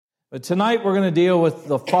But tonight we're going to deal with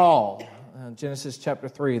the fall, Genesis chapter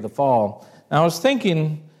 3, the fall. Now I was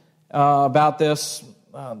thinking about this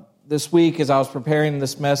week as I was preparing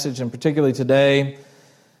this message, and particularly today.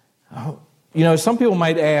 Some people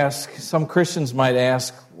might ask, some Christians might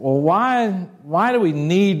ask, well, why do we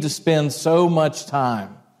need to spend so much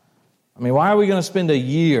time? I mean, why are we going to spend a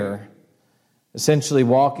year essentially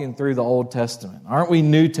walking through the Old Testament? Aren't we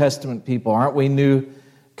New Testament people? Aren't we New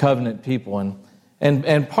Covenant people?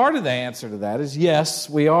 And part of the answer to that is yes,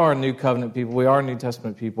 we are New Covenant people. We are New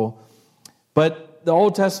Testament people. But the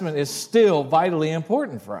Old Testament is still vitally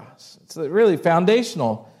important for us. It's really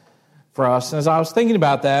foundational for us. And as I was thinking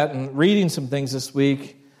about that and reading some things this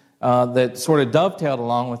week that sort of dovetailed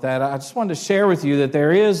along with that, I just wanted to share with you that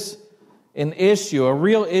there is an issue, a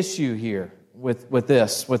real issue here with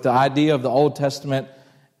the idea of the Old Testament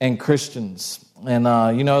and Christians. And,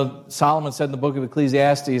 Solomon said in the book of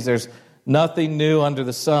Ecclesiastes, there's nothing new under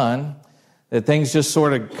the sun, that things just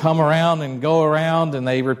sort of come around and go around and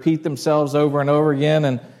they repeat themselves over and over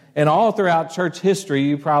again. And all throughout church history,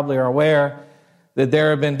 you probably are aware that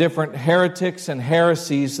there have been different heretics and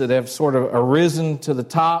heresies that have sort of arisen to the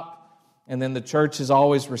top, and then the church has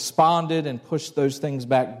always responded and pushed those things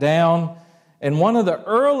back down. And one of the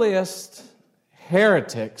earliest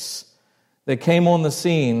heretics that came on the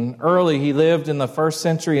scene early, he lived in the 1st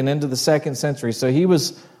century and into the 2nd century, so he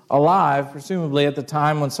was alive, presumably at the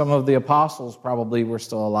time when some of the apostles probably were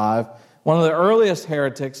still alive. One of the earliest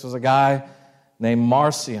heretics was a guy named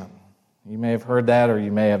Marcion. You may have heard that, or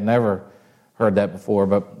you may have never heard that before.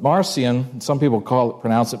 But Marcion, some people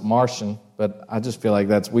pronounce it Martian, but I just feel like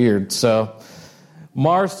that's weird. So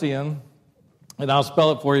Marcion, and I'll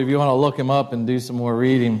spell it for you if you want to look him up and do some more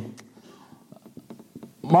reading.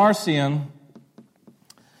 Marcion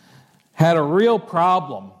had a real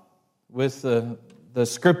problem with the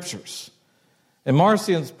Scriptures. And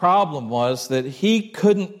Marcion's problem was that he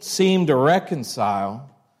couldn't seem to reconcile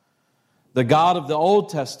the God of the Old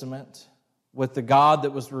Testament with the God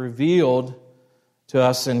that was revealed to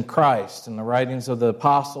us in Christ and the writings of the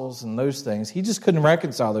apostles and those things. He just couldn't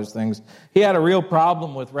reconcile those things. He had a real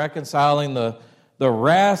problem with reconciling the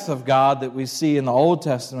wrath of God that we see in the Old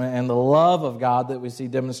Testament and the love of God that we see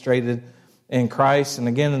demonstrated in Christ and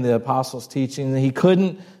again in the apostles' teaching. He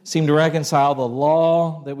couldn't seem to reconcile the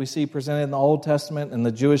law that we see presented in the Old Testament and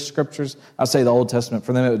the Jewish scriptures. I say the Old Testament,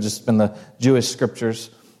 for them it would just been the Jewish scriptures.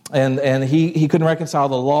 And he couldn't reconcile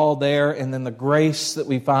the law there and then the grace that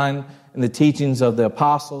we find in the teachings of the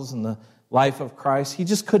apostles and the life of Christ. He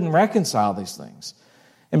just couldn't reconcile these things.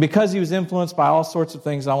 And because he was influenced by all sorts of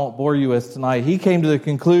things I won't bore you with tonight, he came to the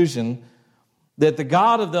conclusion that the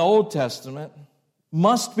God of the Old Testament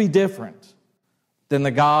must be different than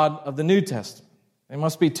the God of the New Testament. They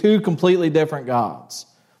must be two completely different gods.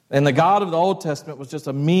 And the God of the Old Testament was just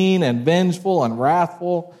a mean and vengeful and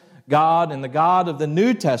wrathful God, and the God of the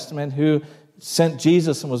New Testament, who sent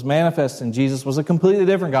Jesus and was manifest in Jesus, was a completely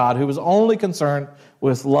different God who was only concerned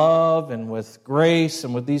with love and with grace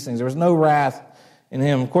and with these things. There was no wrath in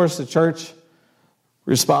him. Of course, the church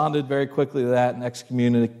responded very quickly to that and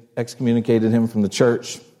excommunicated him from the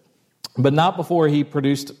church. But not before he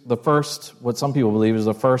produced the first, what some people believe is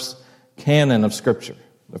the first canon of Scripture,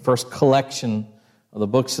 the first collection of the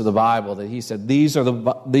books of the Bible, that he said, these are the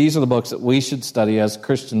books that we should study as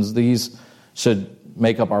Christians. These should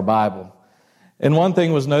make up our Bible. And one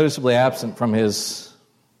thing was noticeably absent from his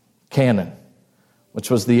canon,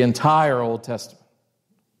 which was the entire Old Testament.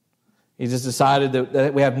 He just decided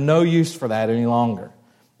that we have no use for that any longer.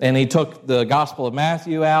 And he took the Gospel of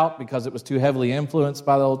Matthew out because it was too heavily influenced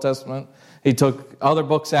by the Old Testament. He took other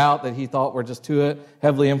books out that he thought were just too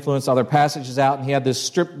heavily influenced, other passages out, and he had this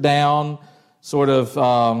stripped down, sort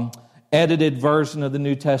of edited version of the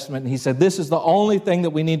New Testament. And he said, this is the only thing that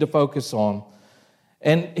we need to focus on.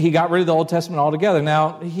 And he got rid of the Old Testament altogether.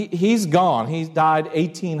 Now, he's gone. He died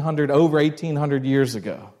over 1,800 years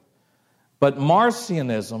ago. But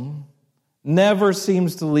Marcionism never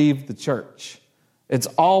seems to leave the church. It's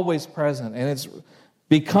always present, and it's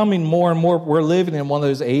becoming more and more. We're living in one of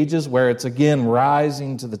those ages where it's again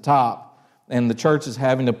rising to the top, and the church is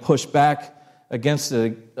having to push back against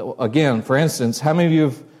it again. For instance, how many of you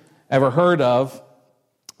have ever heard of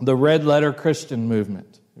the Red Letter Christian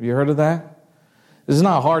movement? Have you heard of that? It's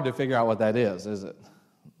not hard to figure out what that is it?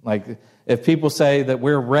 Like, if people say that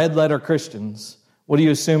we're Red Letter Christians, what do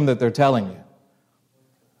you assume that they're telling you?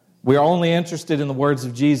 We're only interested in the words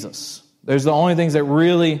of Jesus. There's the only things that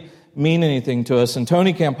really mean anything to us. And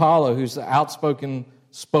Tony Campolo, who's the outspoken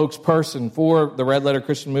spokesperson for the Red Letter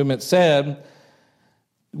Christian movement, said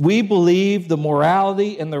we believe the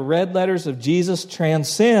morality in the red letters of Jesus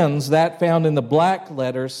transcends that found in the black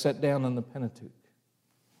letters set down in the Pentateuch.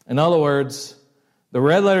 In other words, the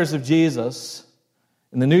red letters of Jesus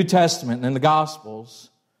in the New Testament and in the Gospels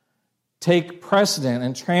take precedent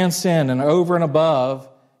and transcend and over and above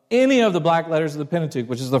any of the black letters of the Pentateuch,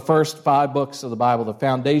 which is the first 5 books of the Bible, the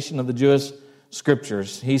foundation of the Jewish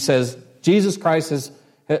Scriptures. He says Jesus Christ has,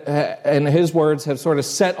 and His words have sort of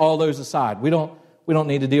set all those aside. We don't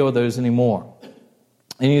need to deal with those anymore.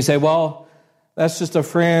 And you say, well, that's just a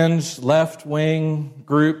fringe, left-wing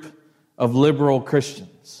group of liberal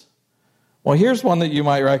Christians. Well, here's one that you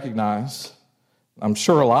might recognize. I'm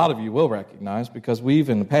sure a lot of you will recognize because we've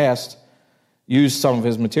in the past used some of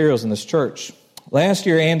his materials in this church. Last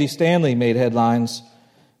year, Andy Stanley made headlines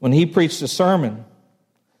when he preached a sermon.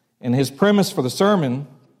 And his premise for the sermon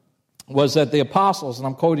was that the apostles, and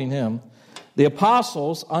I'm quoting him, the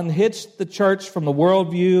apostles unhitched the church from the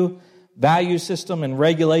worldview, value system, and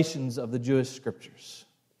regulations of the Jewish Scriptures.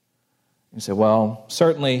 You say, well,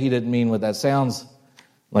 certainly he didn't mean what that sounds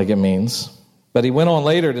like it means. But he went on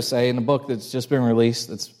later to say in a book that's just been released,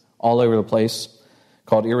 that's all over the place,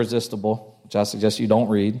 called Irresistible, which I suggest you don't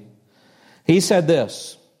read. He said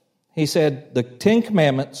this. He said, the 10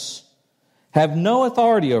 Commandments have no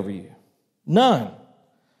authority over you. None.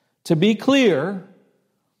 To be clear,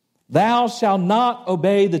 thou shalt not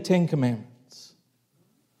obey the 10 Commandments.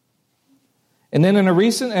 And then in a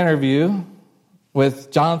recent interview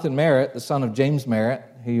with Jonathan Merritt, the son of James Merritt,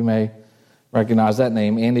 who you may recognize that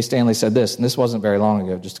name, Andy Stanley said this, and this wasn't very long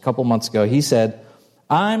ago, just a couple months ago. He said,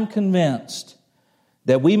 I'm convinced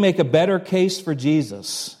that we make a better case for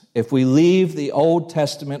Jesus if we leave the Old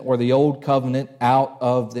Testament or the Old Covenant out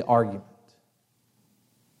of the argument.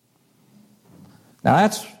 Now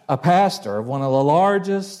that's a pastor of one of the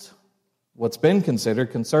largest, what's been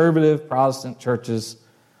considered conservative Protestant churches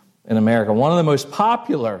in America, one of the most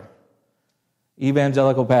popular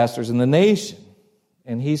evangelical pastors in the nation.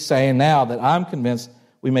 And he's saying now that I'm convinced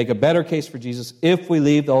we make a better case for Jesus if we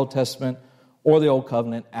leave the Old Testament or the Old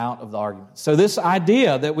Covenant out of the argument. So this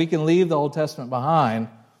idea that we can leave the Old Testament behind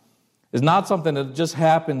is not something that just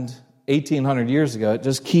happened 1,800 years ago. It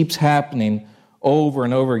just keeps happening over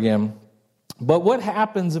and over again. But what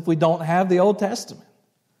happens if we don't have the Old Testament?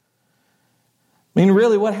 I mean,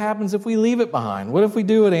 really, what happens if we leave it behind? What if we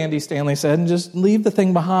do what Andy Stanley said and just leave the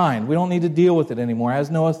thing behind? We don't need to deal with it anymore. It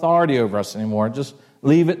has no authority over us anymore. Just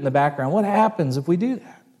leave it in the background. What happens if we do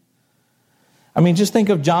that? I mean, just think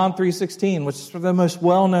of John 3:16, which is the most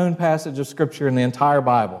well-known passage of Scripture in the entire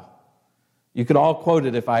Bible. You could all quote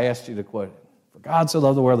it if I asked you to quote it. For God so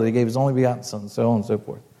loved the world that He gave His only begotten Son, so on and so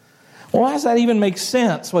forth. Well, why does that even make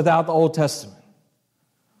sense without the Old Testament?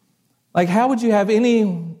 Like, how would you have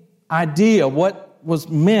any idea what was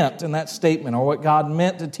meant in that statement or what God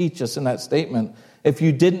meant to teach us in that statement if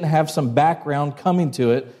you didn't have some background coming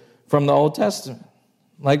to it from the Old Testament?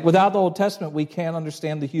 Like, without the Old Testament, we can't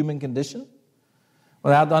understand the human condition.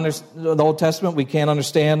 Without the Old Testament, we can't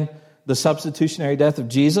understand the substitutionary death of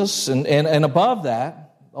Jesus. And above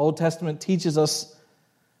that, the Old Testament teaches us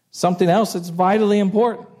something else that's vitally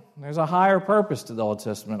important. There's a higher purpose to the Old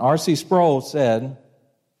Testament. R.C. Sproul said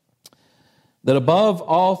that above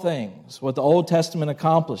all things, what the Old Testament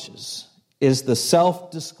accomplishes is the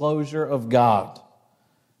self-disclosure of God.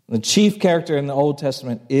 The chief character in the Old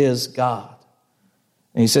Testament is God.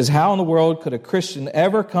 And he says, how in the world could a Christian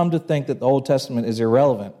ever come to think that the Old Testament is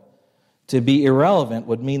irrelevant? To be irrelevant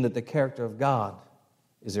would mean that the character of God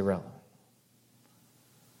is irrelevant.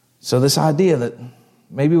 So this idea that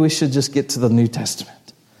maybe we should just get to the New Testament.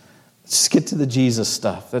 Let's just get to the Jesus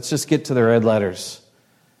stuff. Let's just get to the red letters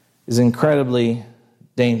is incredibly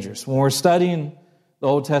dangerous. When we're studying the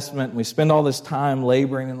Old Testament and we spend all this time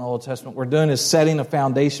laboring in the Old Testament, what we're doing is setting a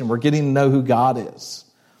foundation. We're getting to know who God is.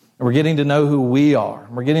 And we're getting to know who we are.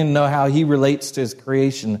 We're getting to know how He relates to His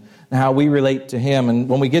creation and how we relate to Him. And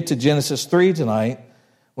when we get to Genesis 3 tonight,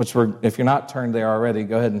 which if you're not turned there already,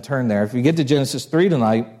 go ahead and turn there. If you get to Genesis 3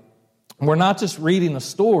 tonight, we're not just reading a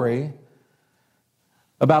story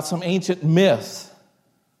about some ancient myth.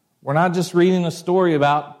 We're not just reading a story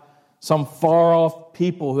about some far-off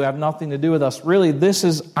people who have nothing to do with us. Really, this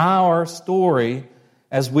is our story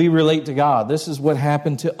as we relate to God. This is what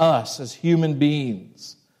happened to us as human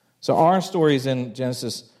beings. So our story is in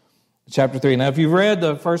Genesis chapter 3. Now, if you've read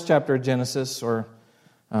the first chapter of Genesis, or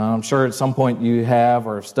I'm sure at some point you have,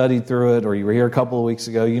 or studied through it, or you were here a couple of weeks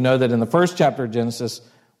ago, you know that in the first chapter of Genesis,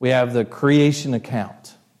 we have the creation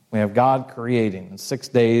account. We have God creating. In 6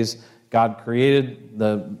 days, God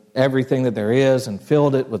created everything that there is and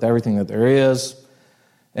filled it with everything that there is.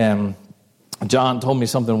 And John told me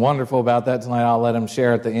something wonderful about that tonight. I'll let him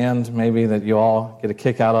share at the end, maybe that you all get a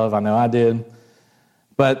kick out of. I know I did.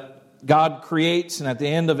 But God creates, and at the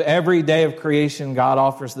end of every day of creation, God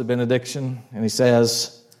offers the benediction, and he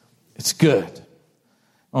says, it's good.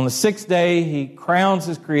 On the sixth day, he crowns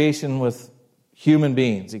his creation with human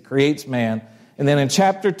beings. He creates man. And then in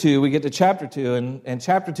chapter 2, we get to chapter 2, and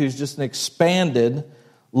chapter 2 is just an expanded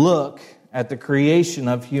look at the creation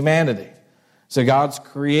of humanity. So God's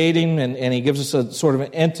creating, and he gives us a sort of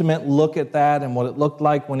an intimate look at that and what it looked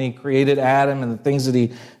like when he created Adam and the things that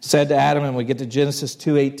he said to Adam. And we get to Genesis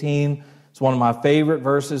 2:18. It's one of my favorite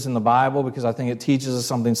verses in the Bible because I think it teaches us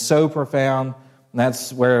something so profound. And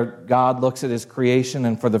that's where God looks at his creation,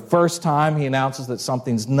 and for the first time he announces that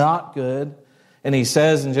something's not good. And he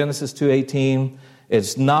says in Genesis 2:18,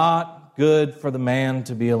 it's not good for the man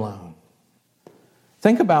to be alone.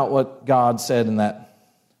 Think about what God said in that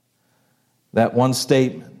one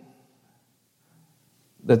statement.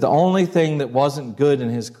 That the only thing that wasn't good in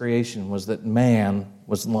his creation was that man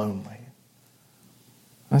was lonely.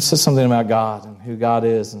 That says something about God and who God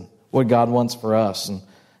is and what God wants for us. And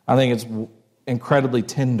I think it's incredibly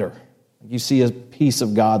tender. You see a piece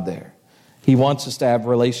of God there. He wants us to have a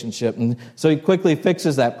relationship. And so he quickly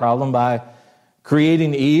fixes that problem by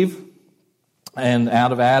creating Eve. And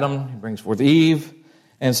out of Adam, he brings forth Eve.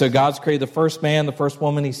 And so God's created the first man, the first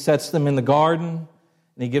woman. He sets them in the garden,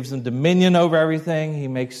 and he gives them dominion over everything. He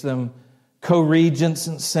makes them co-regents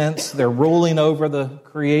in a sense. They're ruling over the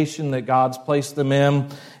creation that God's placed them in.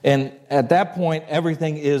 And at that point,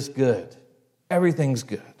 everything is good. Everything's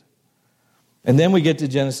good. And then we get to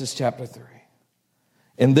Genesis chapter 3.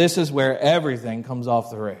 And this is where everything comes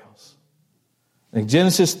off the rails. In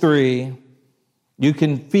Genesis 3, you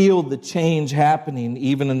can feel the change happening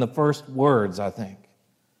even in the first words, I think.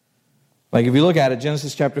 Like if you look at it,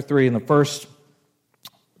 Genesis chapter 3, in the first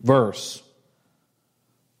verse,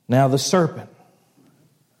 now the serpent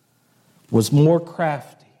was more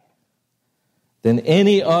crafty than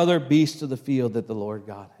any other beast of the field that the Lord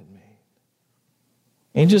God had made.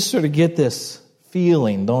 And you just sort of get this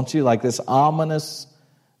feeling, don't you? Like this ominous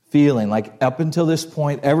feeling, like up until this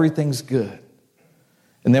point, everything's good.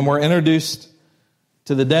 And then we're introduced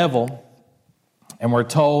to the devil, and we're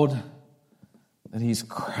told that he's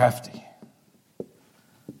crafty.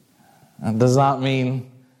 That does not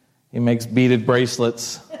mean he makes beaded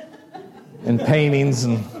bracelets and paintings.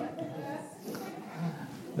 And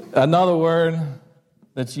another word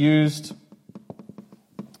that's used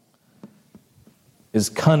is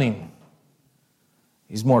cunning.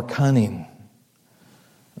 He's more cunning.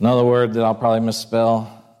 Another word that I'll probably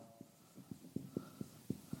misspell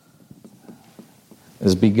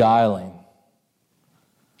is beguiling.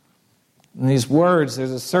 In these words,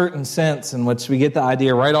 there's a certain sense in which we get the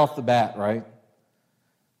idea right off the bat, right?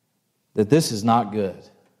 That this is not good.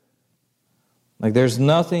 Like there's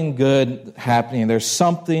nothing good happening. There's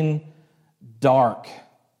something dark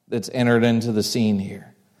that's entered into the scene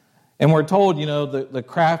here. And we're told, the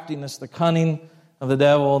craftiness, the cunning of the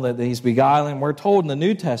devil, that he's beguiling. We're told in the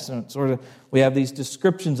New Testament, we have these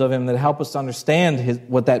descriptions of him that help us understand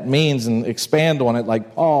what that means and expand on it,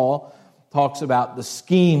 like Paul talks about the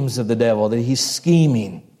schemes of the devil, that he's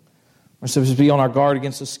scheming. We're supposed to be on our guard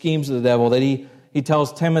against the schemes of the devil, that he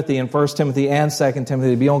tells Timothy in 1 Timothy and 2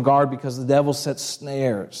 Timothy to be on guard because the devil sets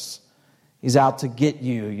snares. He's out to get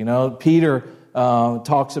you. Peter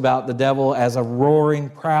talks about the devil as a roaring,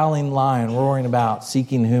 prowling lion, roaring about,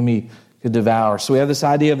 seeking whom he could devour. So we have this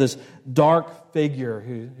idea of this dark figure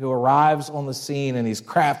who arrives on the scene, and he's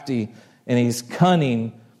crafty, and he's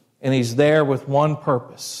cunning, and he's there with one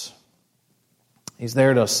purpose. He's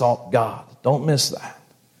there to assault God. Don't miss that.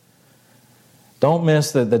 Don't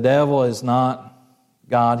miss that the devil is not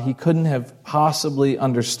God. He couldn't have possibly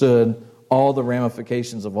understood all the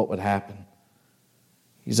ramifications of what would happen.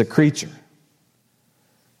 He's a creature.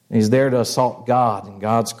 And he's there to assault God and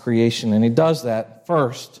God's creation. And he does that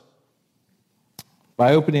first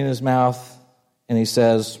by opening his mouth, and he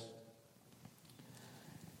says,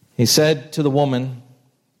 he said to the woman,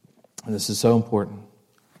 and this is so important,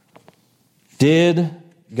 did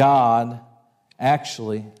God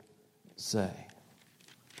actually say?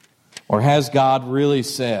 Or has God really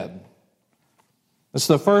said? This is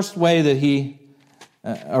the first way that he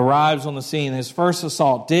arrives on the scene. His first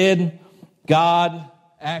assault. Did God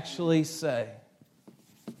actually say?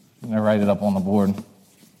 I'm going to write it up on the board.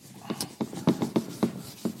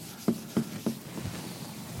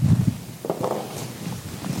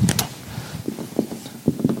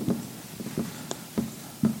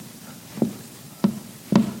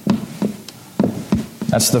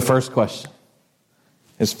 That's the first question.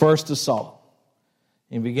 His first assault.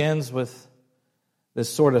 He begins with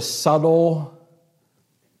this sort of subtle,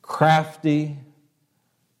 crafty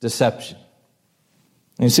deception.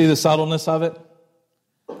 And you see the subtleness of it?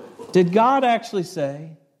 Did God actually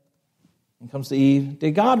say, when it comes to Eve,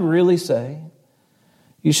 did God really say,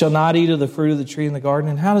 you shall not eat of the fruit of the tree in the garden?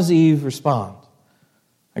 And how does Eve respond?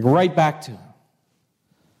 Like right back to him.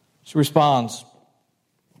 She responds,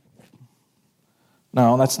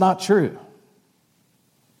 no, that's not true.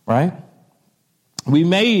 Right? We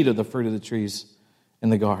may eat of the fruit of the trees in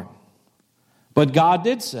the garden. But God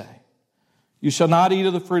did say, you shall not eat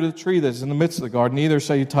of the fruit of the tree that is in the midst of the garden, neither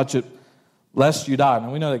shall you touch it, lest you die.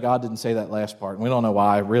 Now we know that God didn't say that last part, and we don't know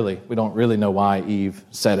why, really. We don't really know why Eve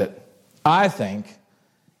said it. I think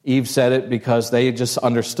Eve said it because they just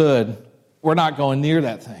understood, we're not going near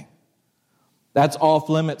that thing. That's off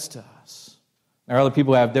limits to us. There are other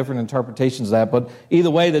people who have different interpretations of that, but either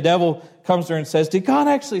way, the devil comes to her and says, did God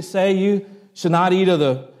actually say you should not eat of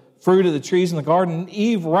the fruit of the trees in the garden? And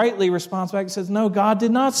Eve rightly responds back and says, no, God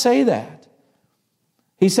did not say that.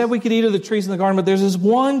 He said we could eat of the trees in the garden, but there's this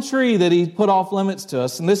one tree that he put off limits to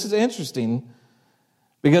us. And this is interesting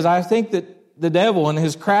because I think that the devil in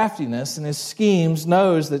his craftiness and his schemes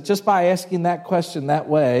knows that just by asking that question that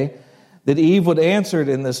way, that Eve would answer it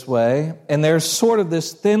in this way. And there's sort of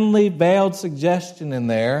this thinly veiled suggestion in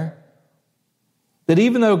there that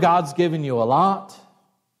even though God's given you a lot,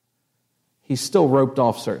 He's still roped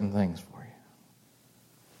off certain things for you.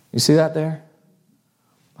 You see that there?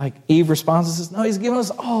 Like Eve responds and says, no, He's given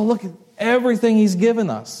us all. Look at everything He's given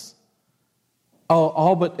us.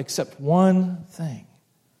 All but except one thing.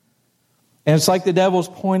 And it's like the devil's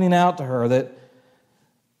pointing out to her that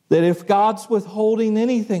if God's withholding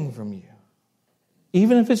anything from you,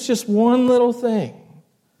 even if it's just one little thing,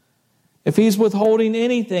 if He's withholding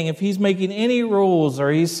anything, if He's making any rules, or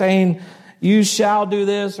He's saying, you shall do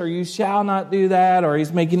this, or you shall not do that, or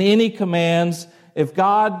He's making any commands, if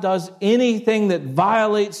God does anything that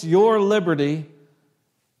violates your liberty,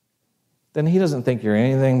 then He doesn't think you're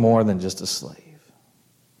anything more than just a slave.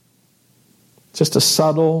 Just a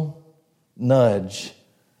subtle nudge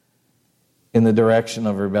in the direction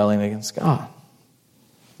of rebelling against God.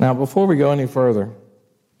 Now, before we go any further,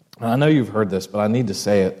 I know you've heard this, but I need to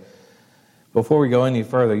say it. Before we go any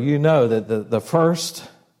further, you know that the first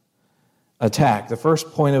attack, the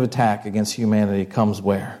first point of attack against humanity comes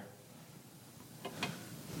where?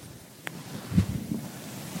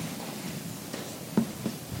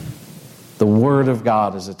 The Word of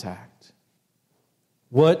God is attacked.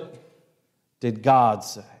 What did God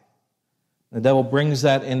say? The devil brings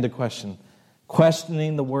that into question.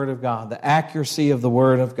 Questioning the Word of God, the accuracy of the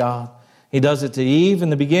Word of God. He does it to Eve in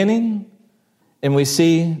the beginning, and we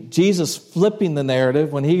see Jesus flipping the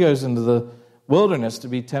narrative when He goes into the wilderness to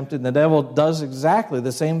be tempted, and the devil does exactly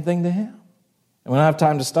the same thing to him. And we don't have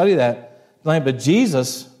time to study that tonight, but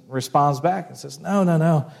Jesus responds back and says,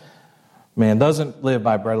 no. Man doesn't live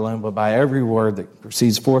by bread alone, but by every word that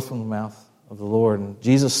proceeds forth from the mouth of the Lord. And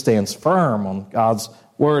Jesus stands firm on God's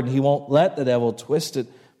Word. He won't let the devil twist it.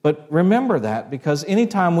 But remember that, because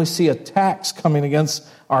anytime we see attacks coming against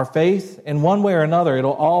our faith, in one way or another,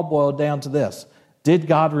 it'll all boil down to this. Did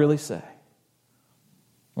God really say?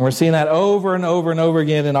 And we're seeing that over and over and over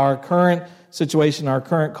again in our current situation, our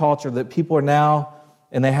current culture, that people are now,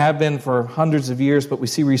 and they have been for hundreds of years, but we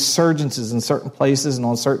see resurgences in certain places and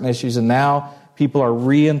on certain issues, and now people are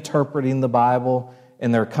reinterpreting the Bible,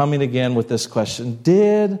 and they're coming again with this question,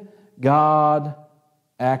 did God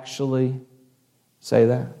actually say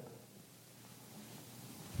that?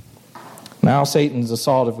 Now Satan's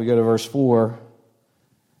assault, if we go to verse 4,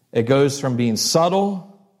 it goes from being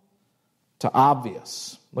subtle to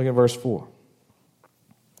obvious. Look at verse 4.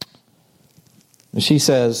 And she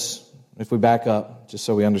says, if we back up, just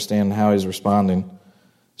so we understand how he's responding,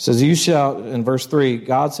 says, you shall, in verse 3,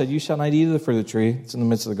 God said, you shall not eat of the fruit of the tree. It's in the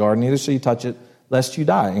midst of the garden. Neither shall you touch it, lest you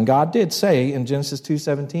die. And God did say in Genesis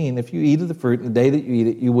 2:17, if you eat of the fruit, in the day that you eat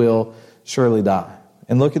it, you will surely die.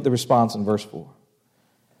 And look at the response in verse 4.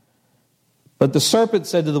 But the serpent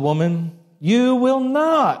said to the woman, you will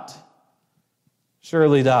not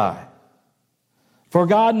surely die. For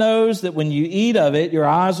God knows that when you eat of it, your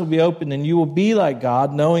eyes will be opened and you will be like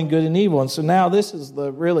God, knowing good and evil. And so now this is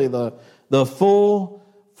really the full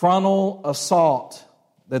frontal assault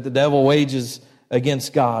that the devil wages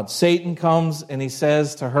against God. Satan comes and he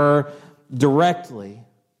says to her directly,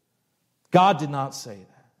 God did not say that.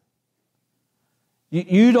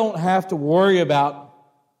 You don't have to worry about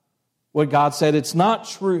what God said. It's not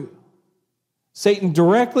true. Satan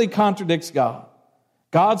directly contradicts God.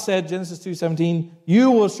 God said, Genesis 2:17,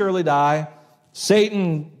 you will surely die.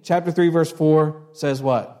 Satan, chapter 3, verse 4, says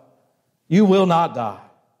what? You will not die.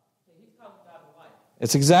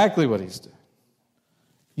 It's exactly what he's doing.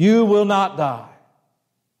 You will not die.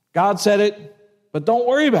 God said it, but don't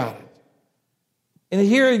worry about it. And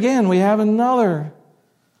here again, we have another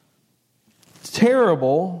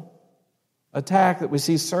terrible attack that we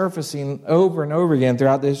see surfacing over and over again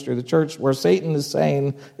throughout the history of the church, where Satan is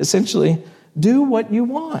saying, essentially, do what you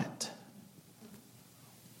want.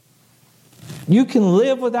 You can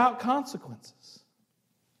live without consequences.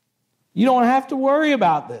 You don't have to worry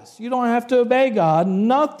about this. You don't have to obey God.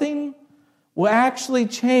 Nothing will actually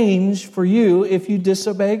change for you if you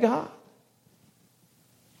disobey God.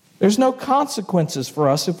 There's no consequences for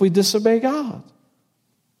us if we disobey God.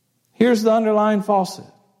 Here's the underlying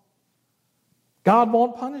falsehood. God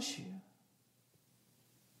won't punish you.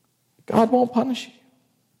 God won't punish you.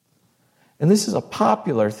 And this is a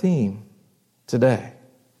popular theme today.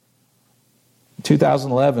 In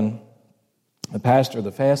 2011, the pastor of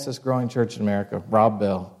the fastest growing church in America, Rob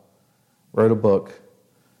Bell, wrote a book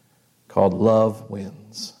called Love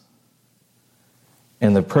Wins.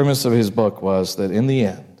 And the premise of his book was that in the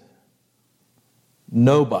end,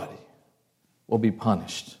 nobody will be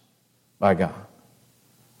punished by God.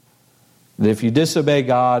 That if you disobey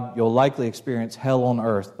God, you'll likely experience hell on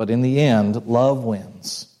earth, but in the end, love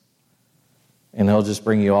wins. And He'll just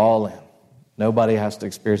bring you all in. Nobody has to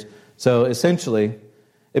experience. So essentially,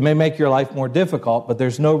 it may make your life more difficult, but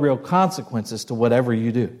there's no real consequences to whatever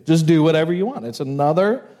you do. Just do whatever you want. It's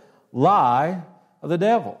another lie of the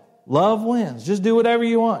devil. Love wins. Just do whatever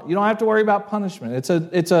you want. You don't have to worry about punishment.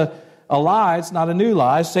 It's a lie. It's not a new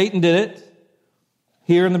lie. Satan did it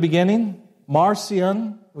here in the beginning.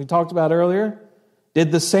 Marcion, we talked about earlier,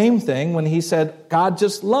 did the same thing when he said, God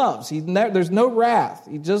just loves. There's no wrath.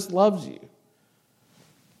 He just loves you.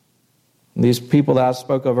 And these people that I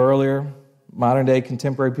spoke of earlier, modern day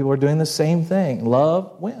contemporary people, are doing the same thing.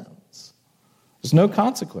 Love wins. There's no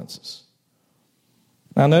consequences.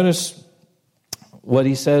 Now notice what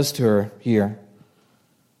he says to her here,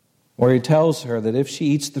 where he tells her that if she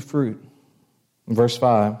eats the fruit, in verse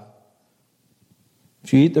 5,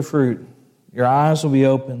 if you eat the fruit, your eyes will be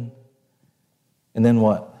open, and then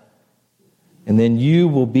what? And then you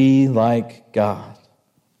will be like God.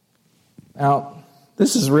 Now,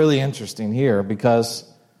 this is really interesting here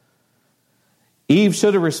because Eve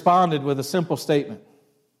should have responded with a simple statement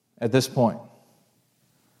at this point.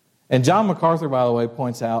 And John MacArthur, by the way,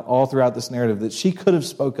 points out all throughout this narrative that she could have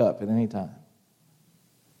spoke up at any time.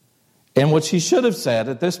 And what she should have said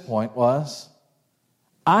at this point was,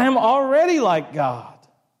 I am already like God.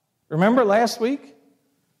 Remember last week?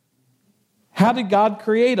 How did God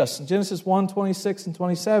create us? In Genesis 1:26 and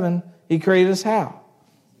 27, He created us how?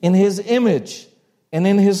 In His image and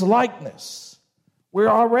in His likeness. We're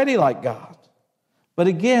already like God. But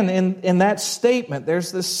again, in that statement,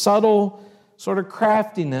 there's this subtle sort of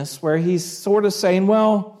craftiness where He's sort of saying,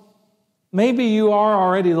 well, maybe you are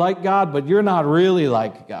already like God, but you're not really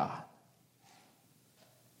like God.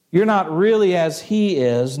 You're not really as He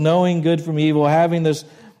is, knowing good from evil, having this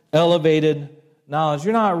elevated knowledge.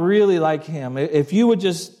 You're not really like Him. If you would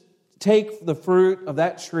just take the fruit of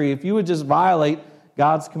that tree, if you would just violate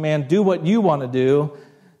God's command, do what you want to do,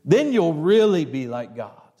 then you'll really be like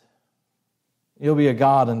God. You'll be a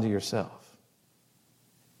God unto yourself.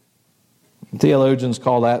 Theologians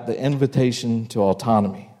call that the invitation to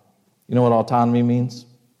autonomy. You know what autonomy means?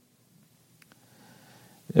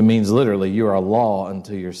 It means literally you are a law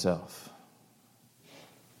unto yourself.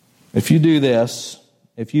 If you do this,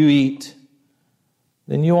 if you eat,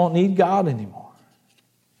 then you won't need God anymore.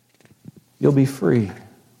 You'll be free.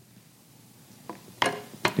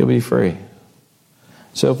 You'll be free.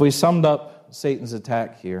 So if we summed up Satan's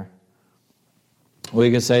attack here,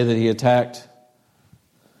 we could say that he attacked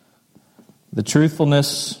the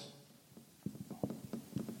truthfulness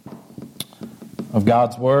of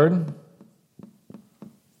God's Word,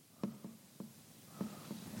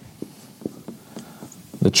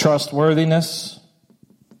 the trustworthiness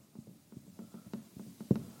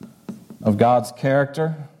of God's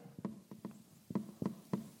character,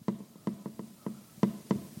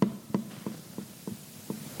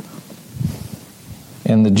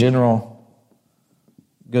 and the general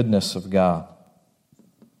goodness of God.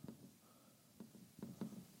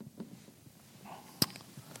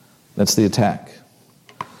 That's the attack.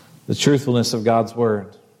 The truthfulness of God's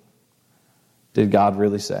Word. Did God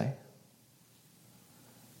really say?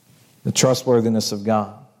 The trustworthiness of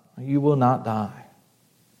God. You will not die.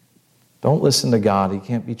 Don't listen to God. He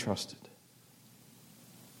can't be trusted.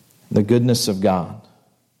 The goodness of God.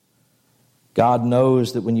 God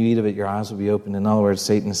knows that when you eat of it, your eyes will be opened. In other words,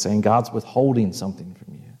 Satan is saying God's withholding something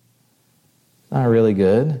from you. It's not really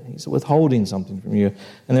good. He's withholding something from you.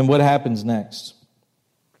 And then what happens next?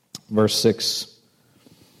 verse 6.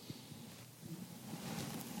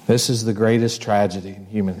 This is the greatest tragedy in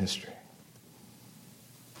human history.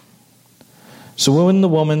 So when the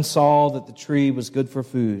woman saw that the tree was good for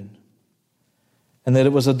food, and that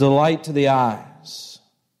it was a delight to the eyes,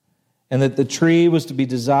 and that the tree was to be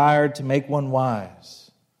desired to make one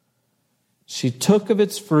wise, she took of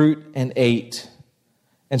its fruit and ate.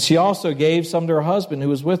 And she also gave some to her husband who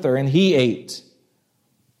was with her, and he ate.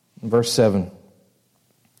 In verse 7.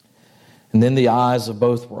 And then the eyes of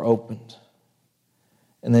both were opened,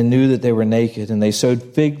 and they knew that they were naked, and they sewed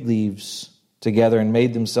fig leaves together and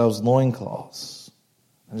made themselves loincloths.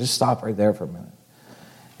 And just stop right there for a minute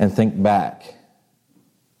and think back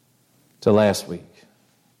to last week.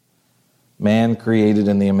 Man created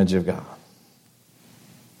in the image of God.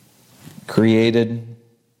 Created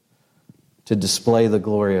to display the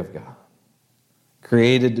glory of God.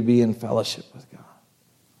 Created to be in fellowship with God.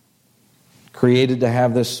 Created to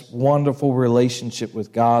have this wonderful relationship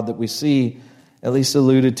with God that we see at least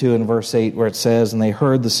alluded to in verse 8 where it says, and they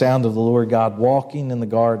heard the sound of the Lord God walking in the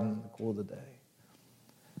garden in the cool of the day.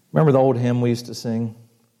 Remember the old hymn we used to sing?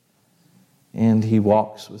 And he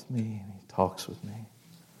walks with me and he talks with me.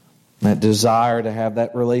 And that desire to have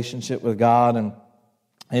that relationship with God.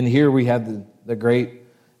 And here we have the great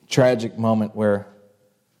tragic moment where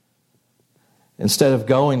instead of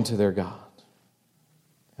going to their God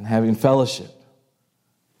and having fellowship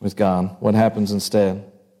with God, what happens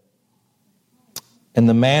instead? And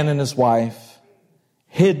the man and his wife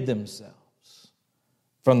hid themselves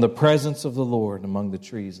from the presence of the Lord among the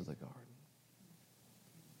trees of the garden.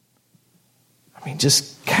 I mean,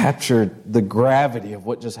 just captured the gravity of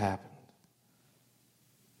what just happened.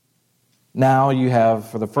 Now you have,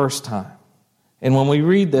 for the first time, and when we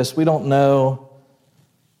read this, we don't know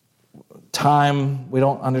time, we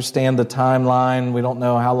don't understand the timeline, we don't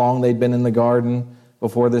know how long they'd been in the garden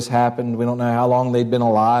before this happened, we don't know how long they'd been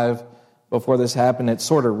alive before this happened. It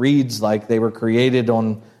sort of reads like they were created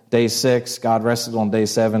on day 6, God rested on day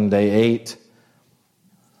 7, day 8,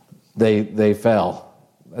 they fell.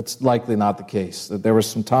 That's likely not the case. That there was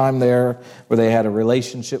some time there where they had a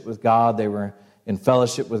relationship with God, they were in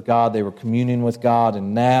fellowship with God, they were communing with God,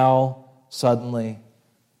 and now, suddenly,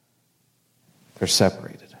 they're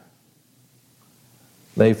separated.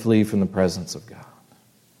 They flee from the presence of God.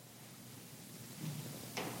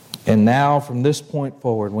 And now, from this point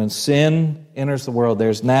forward, when sin enters the world,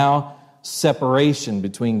 there's now separation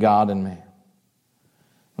between God and man.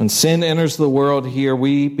 When sin enters the world here,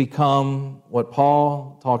 we become what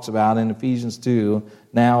Paul talks about in Ephesians 2,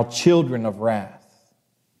 now children of wrath.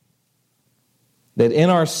 That in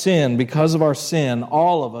our sin, because of our sin,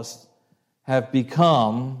 all of us have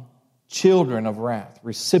become children of wrath,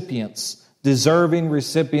 recipients, deserving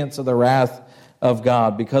recipients of the wrath of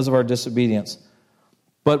God because of our disobedience.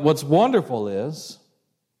 But what's wonderful is,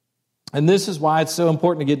 and this is why it's so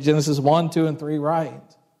important to get Genesis 1, 2, and 3 right,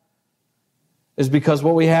 is because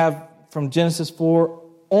what we have from Genesis 4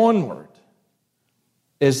 onward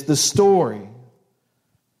is the story.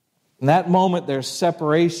 In that moment, there's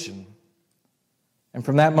separation. And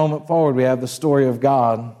from that moment forward, we have the story of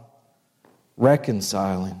God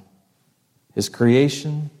reconciling His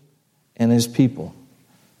creation and His people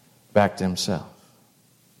back to Himself.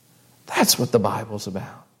 That's what the Bible's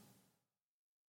about.